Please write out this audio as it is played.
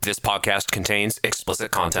This podcast contains explicit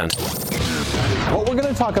content. What we're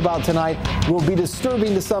going to talk about tonight will be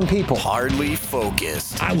disturbing to some people. Hardly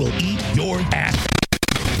Focused. I will eat your ass.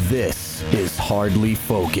 This is Hardly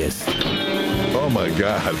Focused. Oh my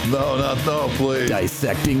God. No, please.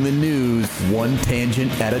 Dissecting the news one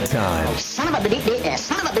tangent at a time. Son of a bitch.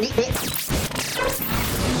 Son of a bitch.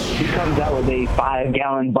 He comes out with a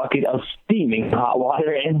 5-gallon bucket of steaming hot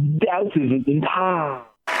water and douses it entire.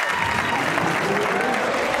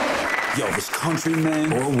 Yo, this country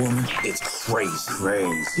man or woman, it's crazy.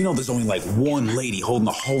 You know there's only like one lady holding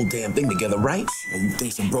the whole damn thing together, right? And you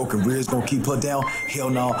think some broken rear's gonna keep her down? Hell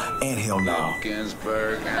no, and hell no.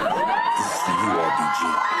 Ginsburg. This is for you, RBG.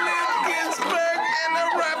 Ginsburg and the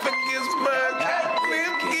rapper Ginsburg.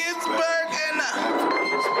 Live Ginsburg and the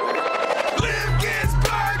Live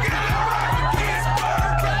Ginsburg and the rapper Ginsburg.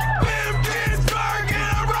 Live Ginsburg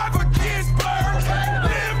and the rapper Ginsburg.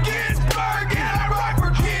 Live Ginsburg and the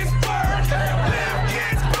rapper Ginsburg. Live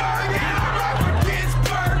Ginsburg and the rapper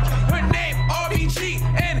Ginsburg. Her name RBG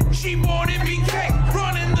and she born in BK.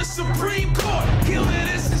 Running the Supreme Court. Killing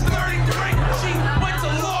this is 33. She went to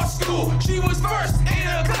law school. She was first in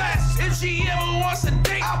her class. If she ever wants a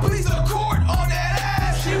date, I'll please the court on that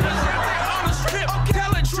ass. She was out there on the strip,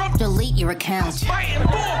 telling Trump Delete your account. fighting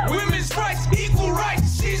for women's rights, equal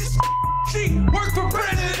rights. She worked for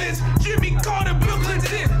presidents, Jimmy Carter, Bill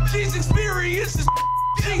Clinton. She's experienced as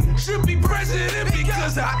she should be president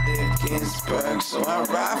because I live Ginsburg, so I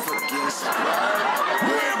ride for Ginsburg.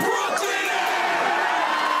 We're in Brooklyn.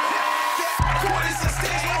 What is the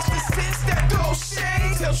stage? Watch the sense that throw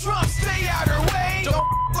shade. Tell Trump stay out her way. Don't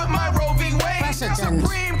with my roving ways.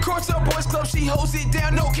 Supreme Court's a boys club. She holds it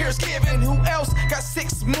down. No cares given. Who else got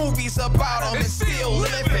 6 movies about them and still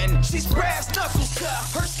living? She's brass knuckles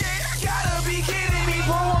tough. Her skate gotta be kidding me.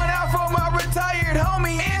 Pour one out for my retired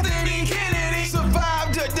homie Anthony Kennedy.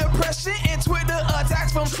 Survived the depression and Twitter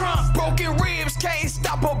attacks from Trump. Broken ribs can't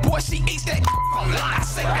stop her boy. She eats that online.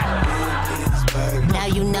 Say Now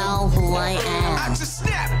you know who I am. I just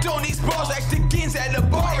snapped on these balls like the Gins at the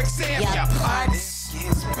bar exam. Yeah, parts.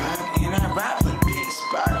 Ginsburg and I rap for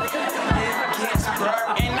Ginsburg.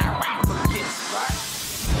 Ginsburg and I rap for Ginsburg.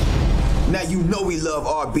 Now you know we love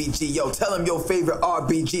RBG. Yo, tell him your favorite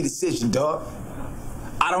RBG decision, dog.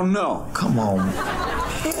 I don't know. Come on,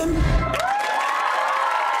 man.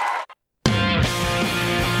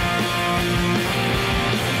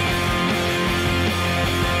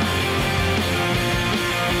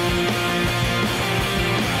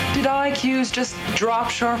 Did IQs just drop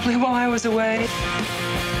sharply while I was away?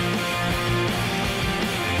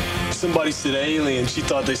 Somebody said alien. She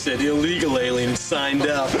thought they said illegal alien and signed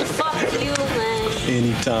up. Fuck you, man.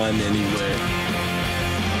 Anytime, anywhere.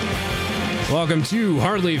 Welcome to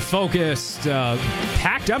Hardly Focused,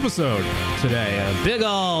 packed episode today. A big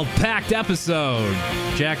ol' packed episode.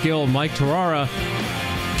 Jack Gill, Mike Tarara,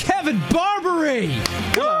 Kevin Barbary.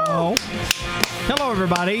 Hello. Hello,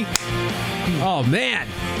 everybody. Oh, man.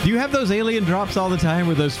 Do you have those alien drops all the time,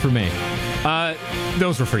 or those for me?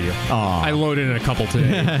 Those were for you. Aw. I loaded in a couple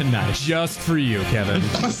today. Nice. Just for you, Kevin.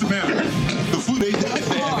 What's the matter? The food ain't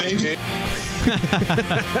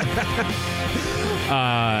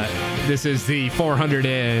that This is the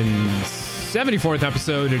 474th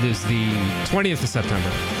episode. It is the 20th of September.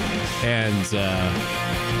 And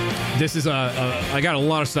this is I got a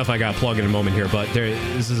lot of stuff I got to plug in a moment here, but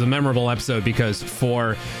this is a memorable episode because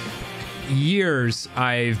for years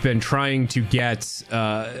I've been trying to get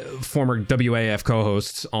former WAF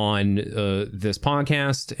co-hosts on this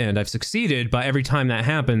podcast, and I've succeeded, but every time that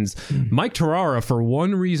happens, Mike Tarara, for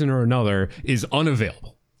one reason or another, is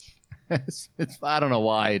unavailable. I don't know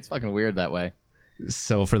why. It's fucking weird that way.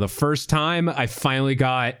 So for the first time, I finally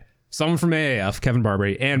got someone from AAF, Kevin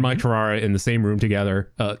Barbary, and Mike Tarara in the same room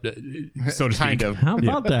together, so to speak. Kind of. How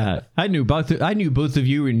about that? I knew both of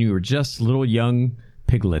you when you were just little young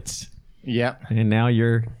piglets. Yep. And now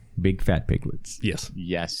you're big fat piglets. Yes.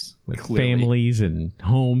 Yes. With clearly. families and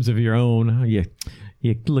homes of your own.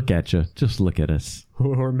 You look at you. Just look at us.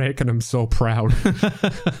 We're making him so proud.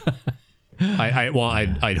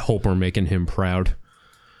 I'd hope we're making him proud.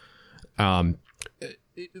 One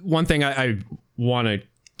thing I want to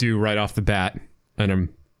do right off the bat, and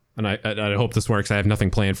I hope this works. I have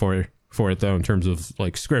nothing planned for it though, in terms of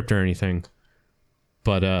like script or anything.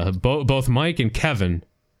 But both Mike and Kevin,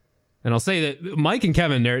 and I'll say that Mike and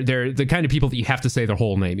Kevin, they're the kind of people that you have to say their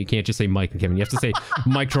whole name. You can't just say Mike and Kevin. You have to say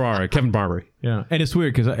Mike Tarara, Kevin Barbary. Yeah, and it's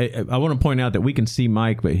weird because I want to point out that we can see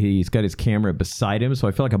Mike, but he's got his camera beside him, so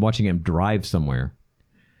I feel like I'm watching him drive somewhere.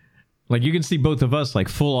 Like you can see both of us like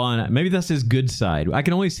full on. Maybe that's his good side. I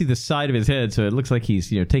can only see the side of his head, so it looks like he's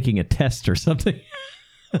taking a test or something.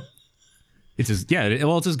 It's his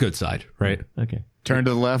it's his good side, right? Okay. Turn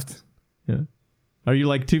to the left. Yeah. Are you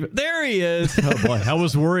like Two? There he is. Oh boy, I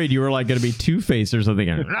was worried you were like going to be Two-Face or something.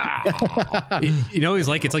 He's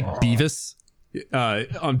like it's like Beavis.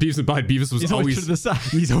 On Beavis and Butthead, Beavis was always to the side.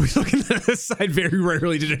 He's always looking to the side. Very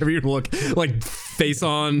rarely did ever even look like face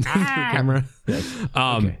on the camera.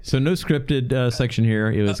 Okay. So no scripted section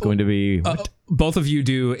here. It was going to be both of you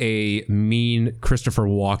do a mean Christopher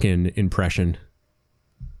Walken impression.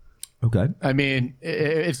 Okay. I mean,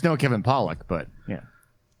 it's no Kevin Pollak, but yeah.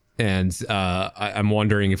 And I'm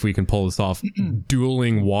wondering if we can pull this off.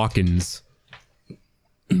 Dueling Walkens.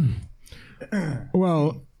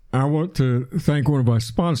 Well, I want to thank one of our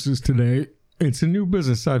sponsors today. It's a new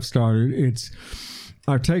business I've started.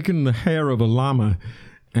 I've taken the hair of a llama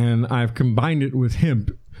and I've combined it with hemp,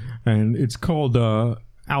 and it's called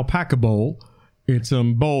Alpaca Bowl. It's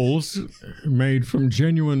bowls made from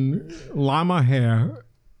genuine llama hair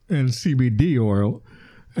and CBD oil,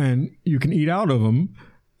 and you can eat out of them,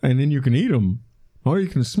 and then you can eat them, or you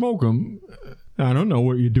can smoke them. I don't know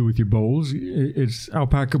what you do with your bowls. It's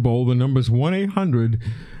Alpaca Bowl. The number's 1-800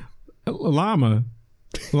 llama.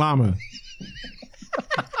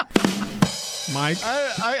 Mike,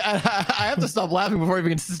 I have to stop laughing before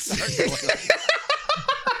we even start.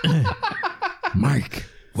 Mike,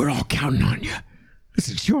 we're all counting on you. This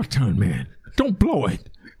is your turn, man. Don't blow it.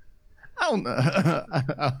 I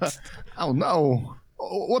don't know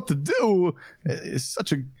what to do. It's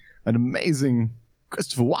such an amazing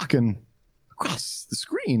Christopher Walken across the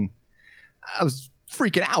screen. I was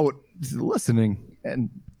freaking out listening,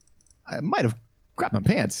 and I might have grabbed my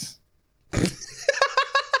pants.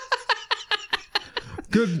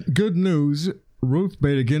 Good news. Ruth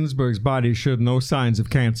Bader Ginsburg's body showed no signs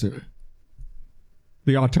of cancer.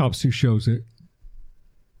 The autopsy shows it.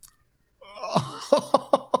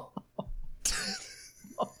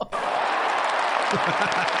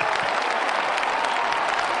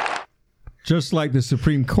 Just like the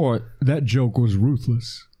Supreme Court, that joke was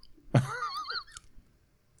ruthless.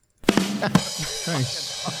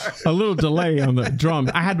 Thanks. A little delay on the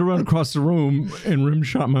drum. I had to run across the room and rim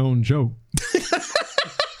shot my own joke.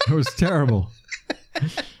 It was terrible.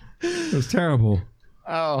 It was terrible.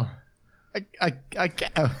 Oh, I can't. I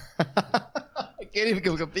can't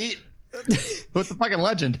even compete with the fucking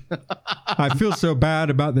legend. I feel so bad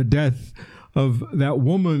about the death of that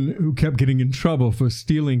woman who kept getting in trouble for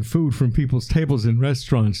stealing food from people's tables in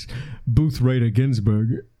restaurants, Booth Raider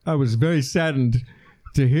Ginsburg. I was very saddened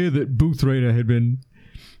to hear that Booth Raider had been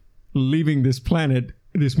leaving this planet,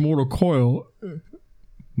 this mortal coil.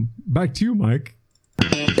 Back to you, Mike.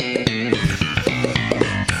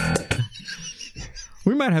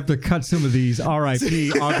 We might have to cut some of these R.I.P.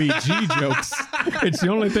 RBG jokes. It's the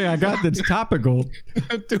only thing I got that's topical.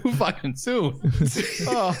 Too fucking soon.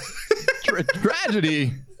 Oh,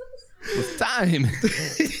 tragedy with time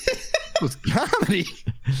with comedy.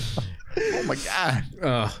 Oh my god,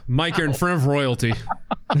 Mike, you're in front of royalty.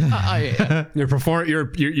 You're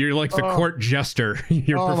like the court jester.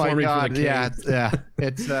 You're performing for the king. Yeah.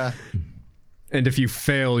 It's and if you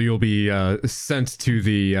fail, you'll be sent to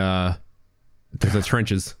the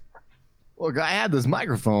trenches. Look, I had this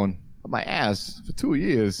microphone up my ass for 2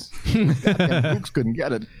 years. Goddamn Luke's couldn't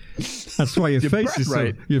get it. That's why your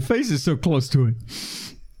face is so close to it.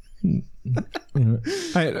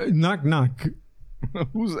 Hey, knock knock.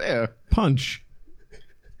 Who's there? Punch.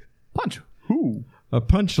 Punch who? A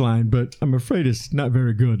punchline, but I'm afraid it's not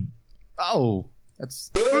very good. Oh, that's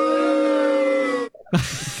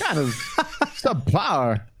kind of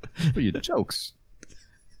subpar for your jokes.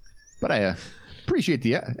 But I appreciate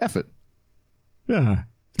the effort. Yeah.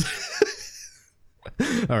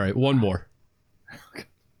 All right, one more.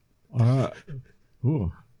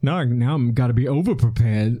 Now I'm got to be over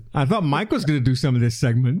prepared. I thought Mike was going to do some of this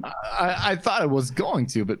segment. I thought I was going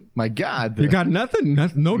to, but my God, you got nothing. You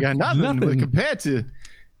got nothing. But compared to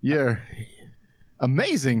your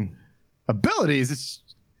amazing abilities,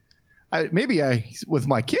 maybe with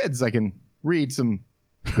my kids I can read some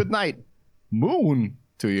Good Night Moon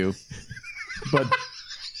to you, but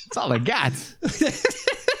that's all I got.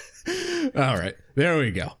 All right, there we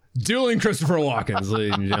go. Dueling Christopher Walken,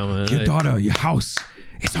 ladies and gentlemen. Your daughter, your house,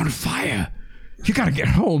 it's on fire. You got to get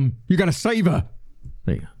home. You got to save her.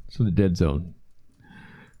 There you go. So the dead zone.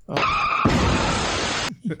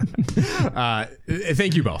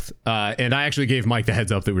 Thank you both. And I actually gave Mike the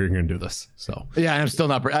heads up that we were going to do this. So yeah, I'm still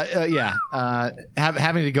not.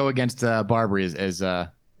 Having to go against Barbary is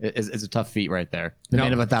a tough feat right there. The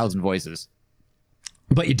man of 1,000 voices.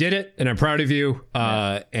 But you did it, and I'm proud of you.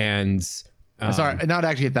 And sorry, not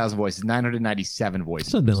actually 1,000 voices, 997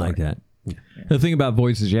 voices. Something like that. The thing about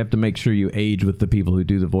voices, you have to make sure you age with the people who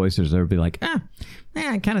do the voices. They'll be like,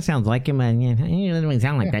 it kind of sounds like him, and he doesn't really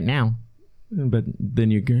sound like that now. But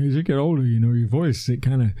then as you get older, your voice, it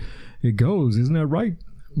goes. Isn't that right,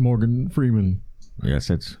 Morgan Freeman? Yes,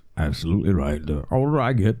 that's absolutely right. The older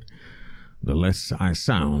I get, the less I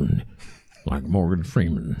sound like Morgan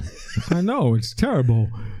Freeman. I know, it's terrible.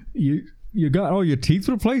 You got all your teeth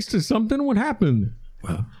replaced or something? What happened?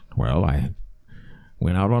 Well, I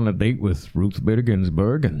went out on a date with Ruth Bader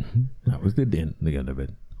Ginsburg, and that was the end of it.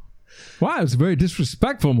 Wow, it's very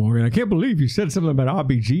disrespectful, Morgan. I can't believe you said something about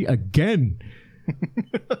RBG again.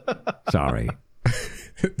 Sorry.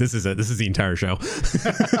 This is the entire show.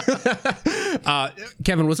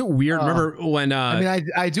 Kevin, was it weird? Remember when?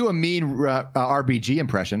 I do a mean RBG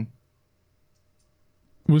impression.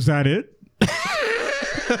 Was that it?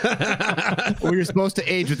 Well, you're supposed to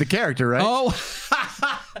age with the character, right? Oh.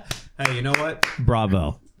 Hey, you know what?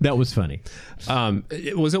 Bravo. That was funny.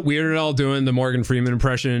 Was it weird at all doing the Morgan Freeman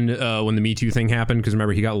impression when the Me Too thing happened? Because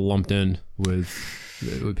remember, he got lumped in with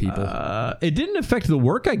people. It didn't affect the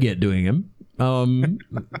work I get doing him.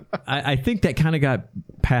 I think that kind of got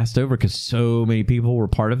passed over because so many people were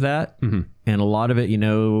part of that. Mm-hmm. And a lot of it,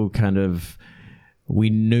 kind of, we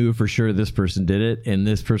knew for sure this person did it. And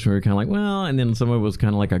this person, we were kind of like, well, and then some of it was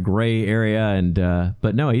kind of like a gray area. And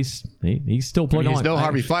but no, he's still plugged on. He's no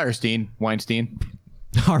Harvey Weinstein.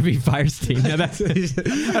 Harvey Firestein. Now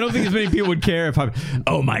I don't think as many people would care if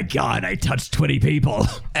oh my God, I touched 20 people.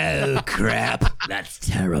 Oh, crap. That's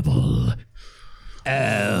terrible.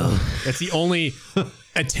 Oh. That's the only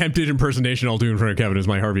attempted impersonation I'll do in front of Kevin is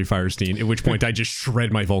my Harvey Firestein, at which point I just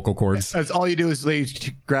shred my vocal cords. That's all you do is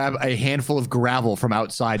grab a handful of gravel from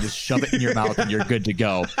outside, just shove it in your mouth, and you're good to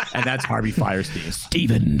go. And that's Harvey Firestein.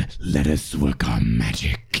 Stephen, let us work our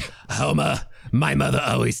magic. Homer, my mother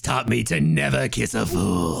always taught me to never kiss a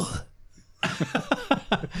fool.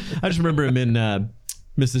 I just remember him in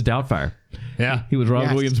Mrs. Doubtfire. Yeah. He was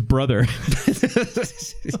Robin Williams' brother.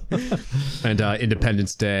 And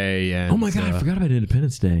Independence Day. And, oh my God, I forgot about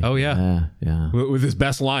Independence Day. Oh, yeah. Yeah. With his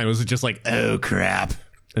best line, was it just like, oh, crap.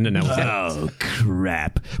 And then that was oh,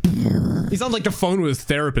 crap. He sounds like the phone with his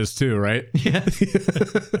therapist, too, right? Yeah.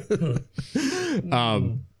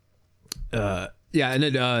 Yeah, and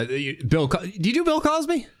then Bill. Do you do Bill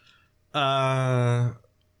Cosby? I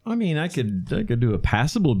mean, I could do a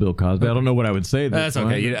passable Bill Cosby. I don't know what I would say. That's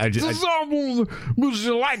okay. Would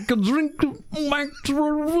you like a drink?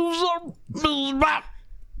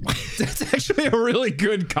 That's actually a really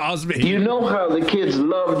good Cosby. You know how the kids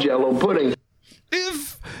love Jell-O pudding.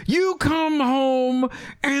 If you come home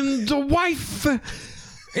and the wife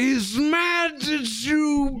is mad at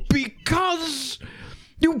you because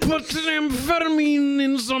you put an amphetamine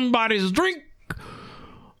in somebody's drink,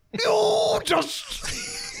 you just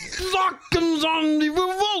Lockins on the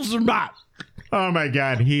revolver bat. Oh my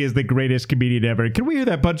God, he is the greatest comedian ever. Can we hear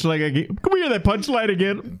that punchline again? Can we hear that punchline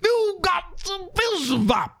again? You got some pills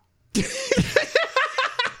bop.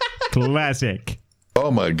 Classic.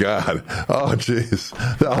 Oh my God. Oh jeez.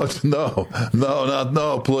 Oh,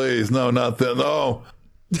 no, please. No, not that. No.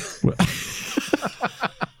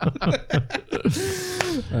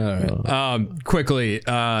 All right. Quickly,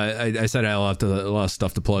 I said I had a lot of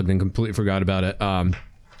stuff to plug and completely forgot about it.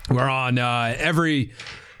 We're on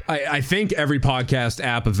I think every podcast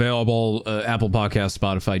app available, Apple Podcasts,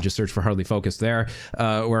 Spotify. Just search for Hardly Focused there.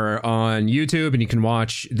 We're on YouTube, and you can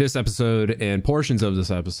watch this episode and portions of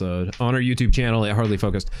this episode on our YouTube channel at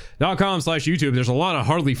hardlyfocused.com/YouTube. There's a lot of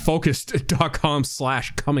hardlyfocused.com/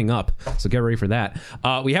 coming up, so get ready for that.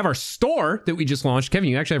 We have our store that we just launched. Kevin,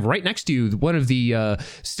 you actually have right next to you one of the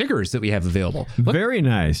stickers that we have available. Look, very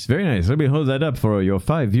nice. Very nice. Let me hold that up for your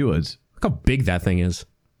 5 viewers. Look how big that thing is.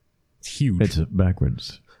 It's huge. It's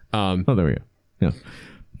backwards. Oh, there we go. Yeah.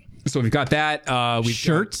 So we've got that. We've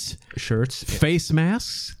shirts, face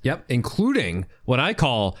masks. Yep, including what I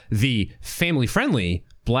call the family-friendly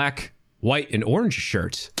black, white, and orange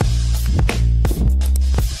shirt.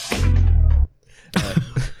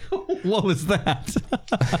 What was that?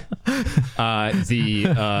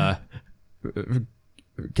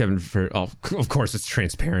 Kevin, of course, it's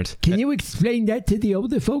transparent. Can you explain that to the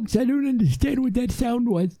older folks? I don't understand what that sound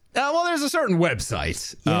was. Well, there's a certain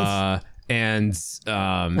website. Yes.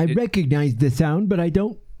 I recognize the sound, but I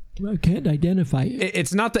can't identify it.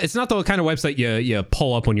 It's not the kind of website you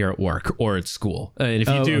pull up when you're at work or at school. And if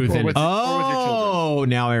you do, then or with your children. Oh,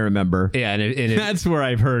 now I remember. Yeah, and that's where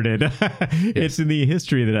I've heard it. It's in the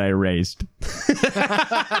history that I erased.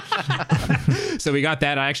 So we got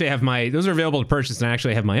that. I actually have those are available to purchase, and I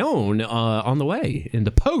actually have my own on the way in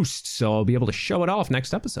the post, so I'll be able to show it off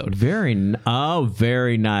next episode. Very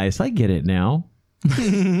nice. I get it now.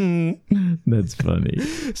 That's funny.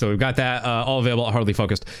 So we've got that all available at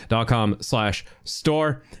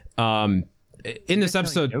hardlyfocused.com/store. In this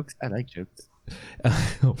episode, jokes? I like jokes.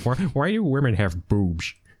 Why do women have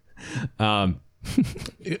boobs? Coming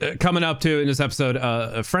up to in this episode,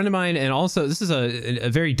 a friend of mine, and also this is a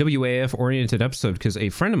very WAF oriented episode because a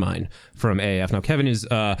friend of mine from AAF. Now Kevin is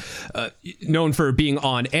known for being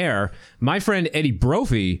on air. My friend Eddie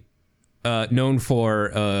Brophy, known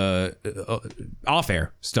for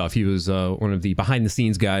off-air stuff. He was one of the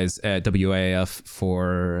behind-the-scenes guys at WAF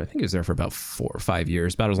for, I think he was there for about 4 or 5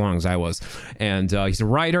 years, about as long as I was. And he's a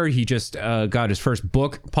writer. He just got his first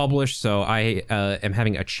book published, so I am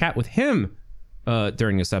having a chat with him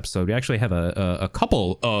during this episode. We actually have a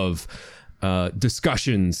couple of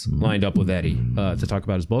discussions lined up with Eddie to talk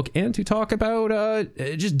about his book and to talk about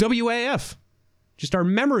just WAF. Just our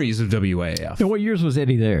memories of WAF. And what years was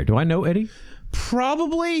Eddie there? Do I know Eddie?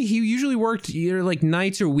 Probably. He usually worked either like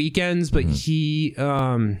nights or weekends, but he, if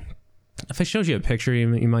I showed you a picture,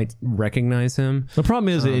 you might recognize him. The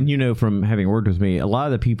problem is, and you know from having worked with me, a lot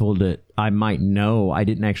of the people that I might know, I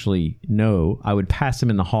didn't actually know. I would pass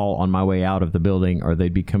them in the hall on my way out of the building, or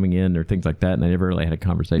they'd be coming in or things like that, and I never really had a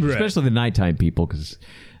conversation, right. Especially the nighttime people, because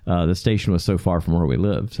the station was so far from where we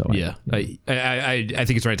live. So yeah, I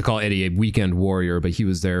think it's right to call Eddie a weekend warrior, but he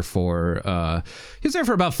was there for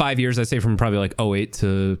about 5 years. I'd say from probably like 2008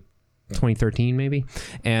 to 2013 maybe.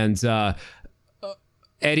 And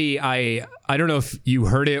Eddie, I don't know if you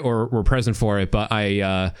heard it or were present for it, but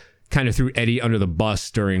I kind of threw Eddie under the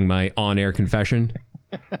bus during my on-air confession.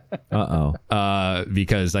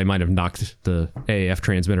 Because I might have knocked the AAF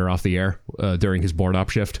transmitter off the air during his board-op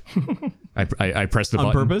shift. I pressed the button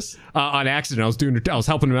on purpose, on accident. I was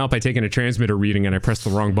helping him out by taking a transmitter reading, and I pressed the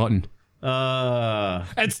wrong button.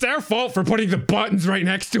 It's their fault for putting the buttons right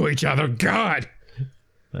next to each other. God,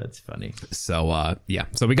 that's funny. So yeah,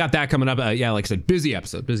 so we got that coming up. Yeah, like I said, busy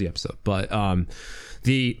episode. But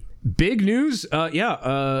the big news,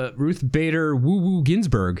 Ruth Bader Woo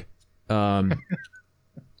Ginsburg.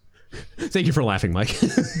 Thank you for laughing, Mike.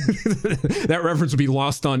 That reference will be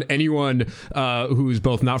lost on anyone who's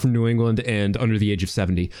both not from New England and under the age of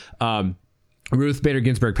 70. Ruth Bader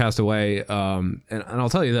Ginsburg passed away, and I'll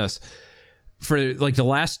tell you this. For like the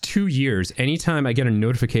last 2 years, anytime I get a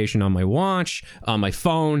notification on my watch, on my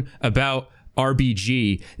phone about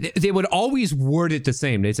RBG, they would always word it the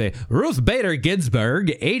same. They'd say, Ruth Bader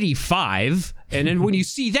Ginsburg, 85. And then when you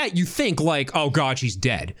see that, you think like, oh God, she's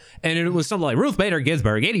dead. And it was something like, Ruth Bader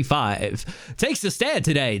Ginsburg, 85, takes the stand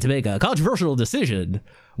today to make a controversial decision.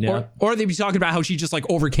 Yeah. Or they'd be talking about how she just like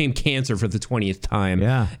overcame cancer for the 20th time.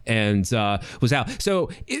 Yeah. And was out. So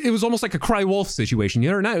it was almost like a cry wolf situation. The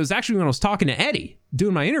other night, it was actually when I was talking to Eddie,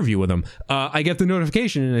 doing my interview with him, I get the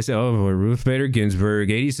notification and I say, oh, Ruth Bader Ginsburg,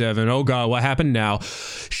 87. Oh God, what happened now?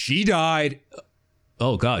 She died.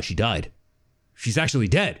 Oh God, she died. She's actually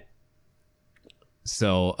dead.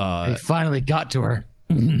 So they finally got to her.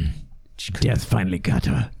 Death finally got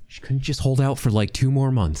to her. She couldn't just hold out for like 2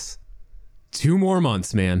 more months. 2 more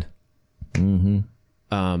months, man.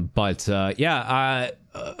 But a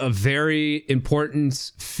very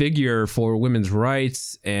important figure for women's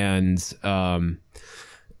rights, and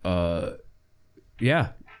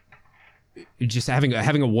just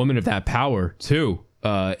having a woman of that power too.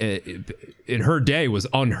 In her day was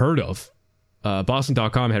unheard of.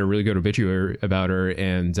 Boston.com had a really good obituary about her,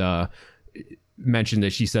 and mentioned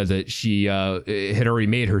that she said that she had already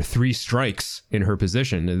made her 3 strikes in her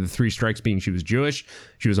position. And the 3 strikes being she was Jewish,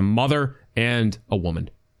 she was a mother, and a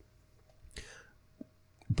woman.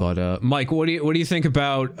 But Mike, what do you think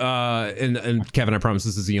about and Kevin? I promise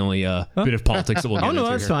this is the only bit of politics that we'll get into. Oh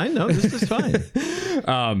no, that's here. fine. No, this is fine.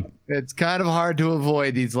 It's kind of hard to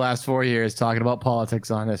avoid these last 4 years talking about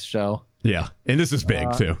politics on this show. Yeah, and this is big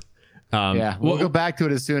too. We'll go back to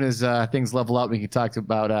it as soon as things level up. We can talk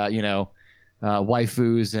about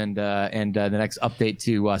waifus and the next update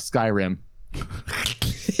to Skyrim.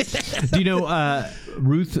 Do you know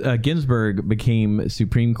Ruth Ginsburg became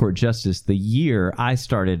Supreme Court Justice the year I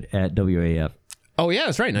started at WAF? Oh yeah,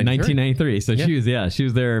 that's right, 1993. So yeah. she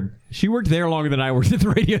was there. She worked there longer than I worked at the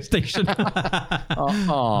radio station.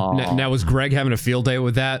 Now was Greg having a field day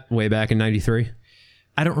with that way back in 93?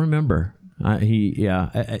 I don't remember. Back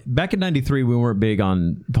in 93, we weren't big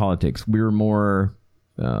on politics. We were more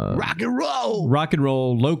Rock and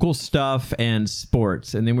roll, local stuff, and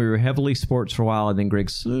sports. And then we were heavily sports for a while, and then Greg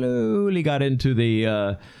slowly got into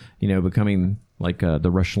the, becoming like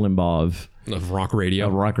the Rush Limbaugh of rock radio.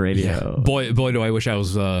 Yeah. Boy, do I wish I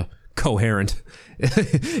was coherent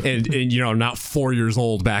and not 4 years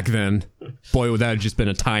old back then. Boy, would that have just been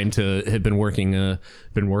a time to have been working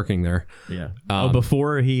there. Yeah.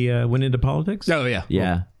 Before he went into politics? Oh, yeah.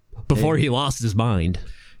 Yeah. Before he lost his mind.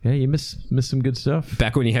 Yeah, you miss some good stuff.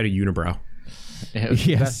 Back when he had a unibrow. It was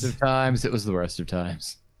the best of times. It was the worst of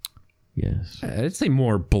times. Yes. I'd say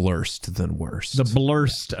more blurst than worst. The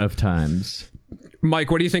blurst of times.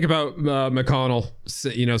 Mike, what do you think about McConnell,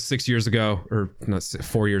 6 years ago, or not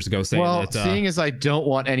 4 years ago, saying that... seeing as I don't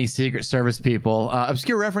want any Secret Service people,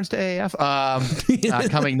 obscure reference to AAF,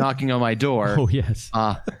 coming knocking on my door. Oh, yes.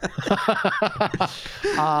 I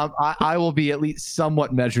will be at least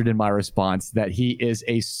somewhat measured in my response that he is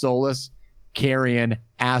a soulless, carrion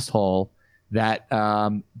asshole that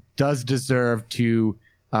does deserve to,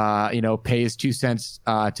 pay his 2 cents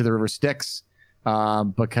to the River Styx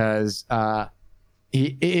because...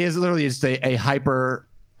 he is literally just a hyper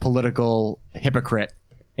political hypocrite,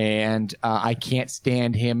 and I can't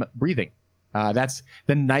stand him breathing. That's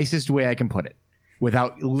the nicest way I can put it,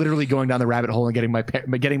 without literally going down the rabbit hole and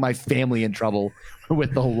getting my family in trouble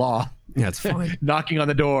with the law. Yeah, it's fine. Knocking on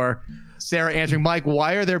the door, Sarah answering, Mike,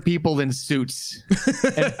 why are there people in suits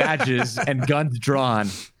and badges and guns drawn?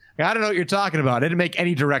 I don't know what you're talking about. I didn't make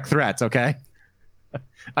any direct threats, okay?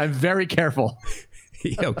 I'm very careful.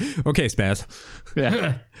 Okay, Spaz.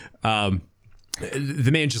 Yeah. The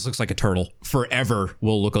man just looks like a turtle. Forever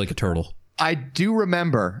will look like a turtle. I do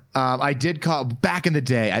remember. I did call back in the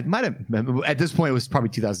day. I might have at this point it was probably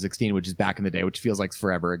 2016, which is back in the day, which feels like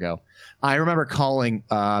forever ago. I remember calling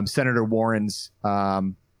Senator Warren's. I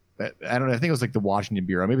don't know. I think it was like the Washington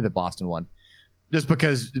bureau, maybe the Boston one, just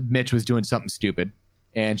because Mitch was doing something stupid.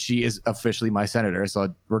 And she is officially my senator.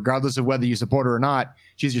 So regardless of whether you support her or not,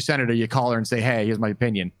 she's your senator. You call her and say, hey, here's my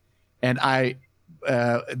opinion. And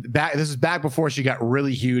this is back before she got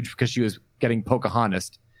really huge because she was getting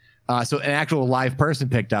Pocahontas. So an actual live person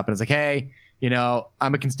picked up and it's like, hey,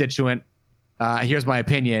 I'm a constituent. Here's my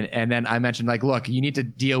opinion. And then I mentioned, like, look, you need to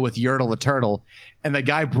deal with Yertle the turtle. And the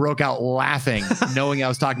guy broke out laughing, knowing I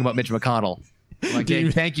was talking about Mitch McConnell. Like, hey,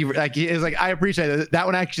 thank you. Like, he was like, I appreciate it. That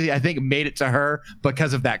one actually, I think, made it to her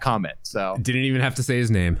because of that comment. So didn't even have to say his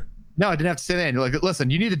name. No, I didn't have to say that. And like, listen,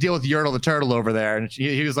 you need to deal with Yertle the turtle over there. And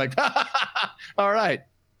he was like, all right.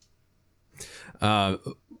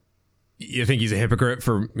 You think he's a hypocrite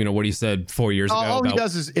for what he said 4 years ago? All he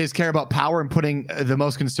does is care about power and putting the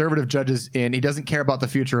most conservative judges in. He doesn't care about the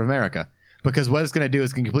future of America, because what it's going to do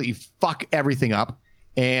is can completely fuck everything up.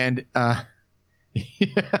 And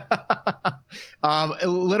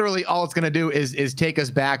literally all it's going to do is take us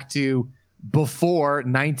back to before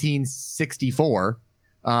 1964,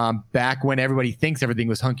 back when everybody thinks everything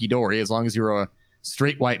was hunky-dory. As long as you're a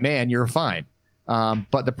straight white man, you're fine.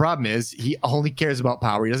 But the problem is he only cares about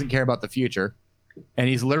power. He doesn't care about the future. And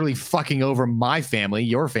he's literally fucking over my family,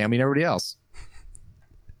 your family, and everybody else.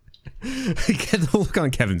 Get the look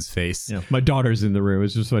on Kevin's face. Yeah, my daughter's in the room.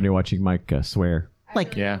 It's just funny watching Mike swear.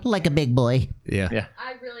 Like a big boy. Yeah.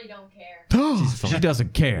 I really don't care. She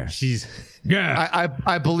doesn't care.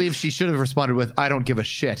 I believe she should have responded with, I don't give a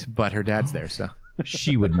shit, but her dad's there, so.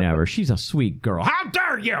 She would never. She's a sweet girl. How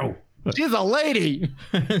dare you? She's a lady.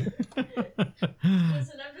 Listen,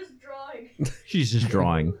 I'm just drawing. She's just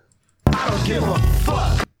drawing. I don't give a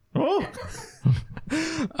fuck.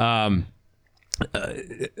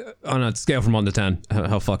 On a scale from 1 to 10,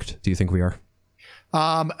 how fucked do you think we are?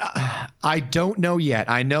 I don't know yet.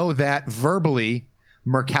 I know that verbally,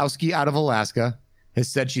 Murkowski out of Alaska has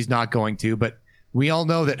said she's not going to, but we all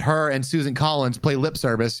know that her and Susan Collins play lip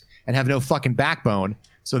service and have no fucking backbone,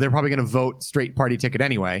 so they're probably going to vote straight party ticket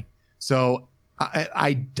anyway. So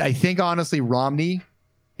I think, honestly, Romney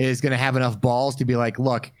is going to have enough balls to be like,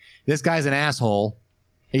 look, this guy's an asshole,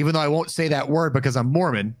 even though I won't say that word because I'm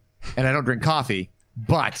Mormon and I don't drink coffee,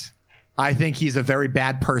 but I think he's a very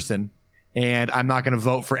bad person, and I'm not going to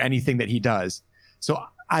vote for anything that he does. So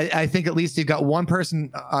I think at least you've got one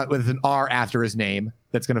person with an R after his name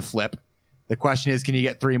that's going to flip. The question is, can you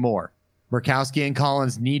get 3 more? Murkowski and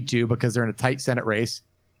Collins need to, because they're in a tight Senate race,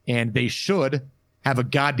 and they should have a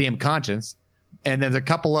goddamn conscience. And there's a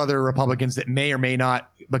couple other Republicans that may or may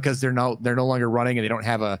not, because they're no longer running and they don't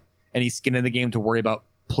have any skin in the game to worry about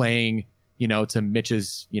playing, to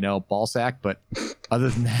Mitch's, ball sack. But other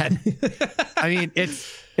than that, I mean,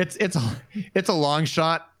 it's a long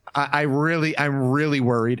shot. I'm really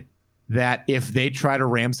worried that if they try to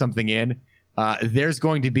ram something in, there's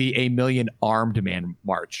going to be a million armed man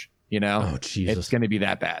march. You know, Oh, Jesus. It's going to be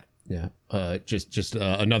that bad. Yeah. Just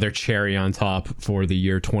another cherry on top for the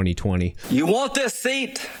year 2020. You want this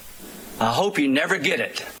seat? I hope you never get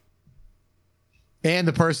it. And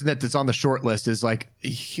the person that's on the short list is like,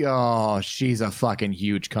 oh, she's a fucking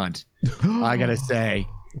huge cunt. I gotta say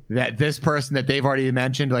that this person that they've already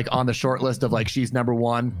mentioned, like on the short list of like she's number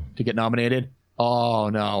one to get nominated. Oh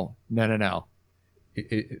no.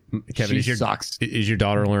 Kevin, She sucks. Is your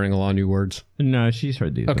daughter learning a lot of new words? No, she's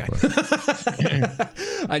heard these. Okay.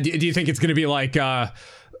 Do you think it's going to be like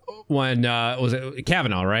when was it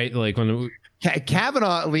Kavanaugh, right? Like when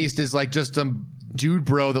Kavanaugh at least is like just some dude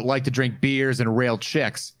bro that liked to drink beers and rail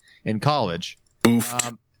chicks in college.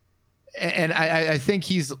 And I think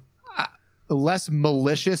he's less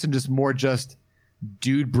malicious and just more just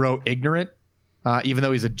dude bro ignorant, even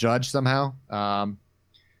though he's a judge somehow.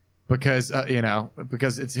 Because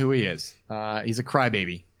because it's who he is. He's a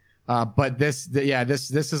crybaby. But this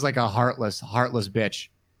is like a heartless bitch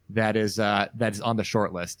that is on the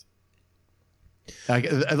short list. Like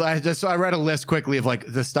so I read a list quickly of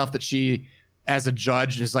like the stuff that she, as a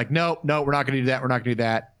judge, is like, no, we're not going to do that. We're not going to do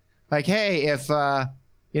that. Like, hey, if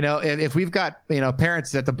we've got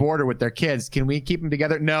parents at the border with their kids, can we keep them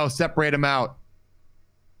together? No, separate them out.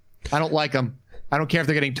 I don't like them. I don't care if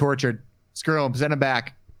they're getting tortured. Screw them. Send them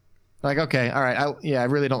back. Like, okay, all right. I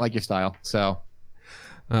really don't like your style. So,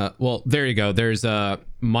 well, there you go. There's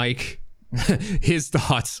Mike. His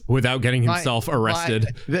thoughts without getting himself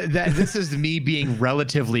arrested. This is me being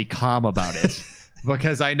relatively calm about it,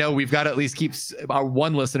 because I know we've got to at least keep our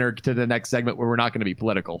one listener to the next segment where we're not going to be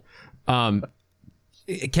political.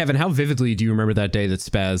 Kevin, how vividly do you remember that day that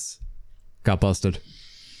Spaz got busted?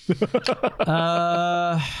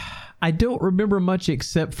 I don't remember much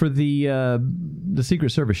except for the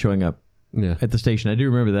Secret Service showing up at the station. I do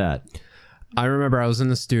remember that. I remember I was in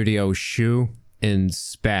the studio, Shu and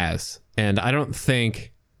Spaz, and I don't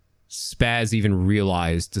think Spaz even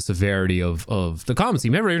realized the severity of the comments. He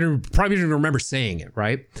probably didn't remember saying it,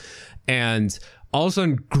 right? And all of a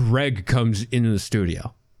sudden, Greg comes into the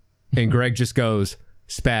studio, and Greg just goes,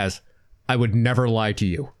 Spaz, I would never lie to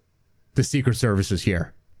you. The Secret Service is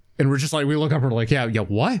here. And we're just like, we look up and we're like, yeah,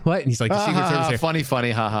 what? And he's like, the Secret Service is here.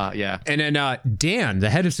 Funny, haha, yeah. And then Dan, the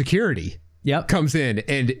head of security, comes in,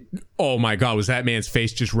 and oh my God, was that man's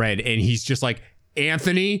face just red? And he's just like,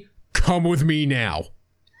 Anthony, come with me now.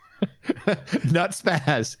 Not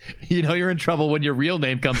Spaz. You know you're in trouble when your real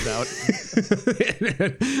name comes out.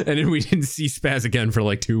 And then we didn't see Spaz again for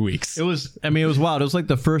like 2 weeks. It was wild. It was like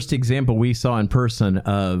the first example we saw in person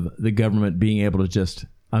of the government being able to just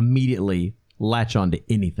immediately latch onto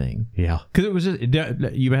anything. Yeah. Because it was just,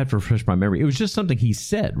 you had to refresh my memory. It was just something he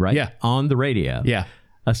said, right? Yeah. On the radio. Yeah.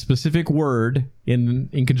 A specific word in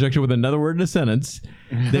conjunction with another word in a sentence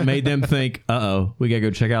that made them think, we got to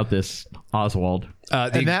go check out this Oswald.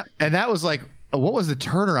 And that was like, what was the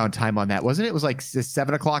turnaround time on that? Wasn't it? It was like the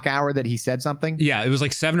 7 o'clock hour that he said something. Yeah, it was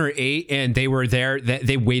like 7 or 8, and they were there.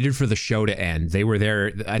 They waited for the show to end. They were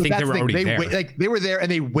there. I think they were already there. They were there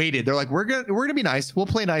and they waited. They're like, we're gonna be nice. We'll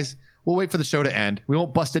play nice. We'll wait for the show to end. We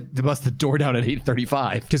won't bust the door down at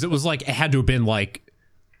 8:35. Because it was like, it had to have been like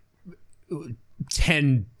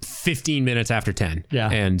 10, 15 minutes after 10. Yeah.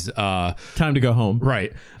 And time to go home.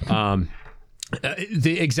 Right.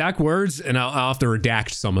 The exact words, and I'll have to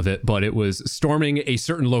redact some of it, but it was storming a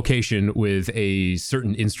certain location with a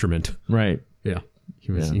certain instrument. Right. Yeah.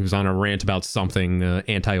 He was on a rant about something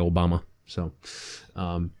anti-Obama. So,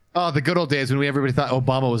 the good old days when everybody thought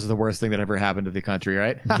Obama was the worst thing that ever happened to the country,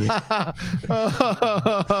 right? Yeah.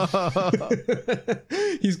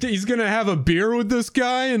 He's gonna have a beer with this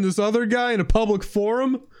guy and this other guy in a public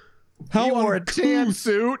forum. He wore a tan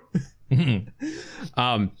suit.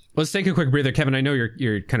 Let's take a quick breather, Kevin. I know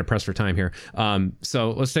you're kind of pressed for time here.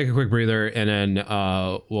 So let's take a quick breather, and then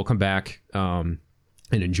we'll come back and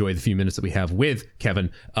enjoy the few minutes that we have with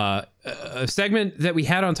Kevin. A segment that we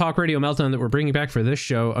had on Talk Radio Meltdown that we're bringing back for this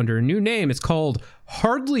show under a new name. It's called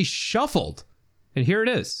Hardly Shuffled. And here it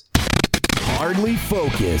is. Hardly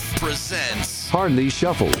Focused presents Hardly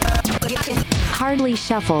Shuffled. Hardly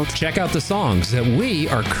Shuffled. Check out the songs that we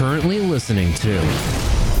are currently listening to.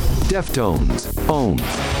 Deftones, Own.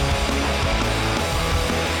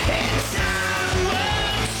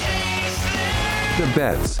 The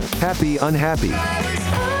Bets, Happy Unhappy.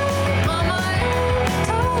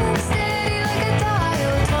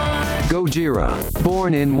 Gojira,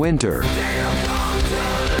 Born in Winter.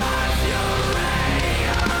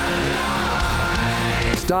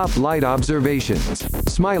 Stoplight Observations,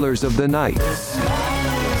 Smilers of the Night.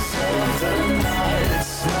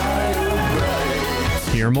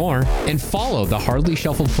 Hear more and follow the Hardly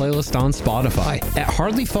Shuffled playlist on Spotify at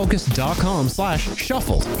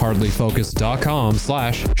hardlyfocus.com/shuffled.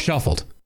 hardlyfocus.com/shuffled.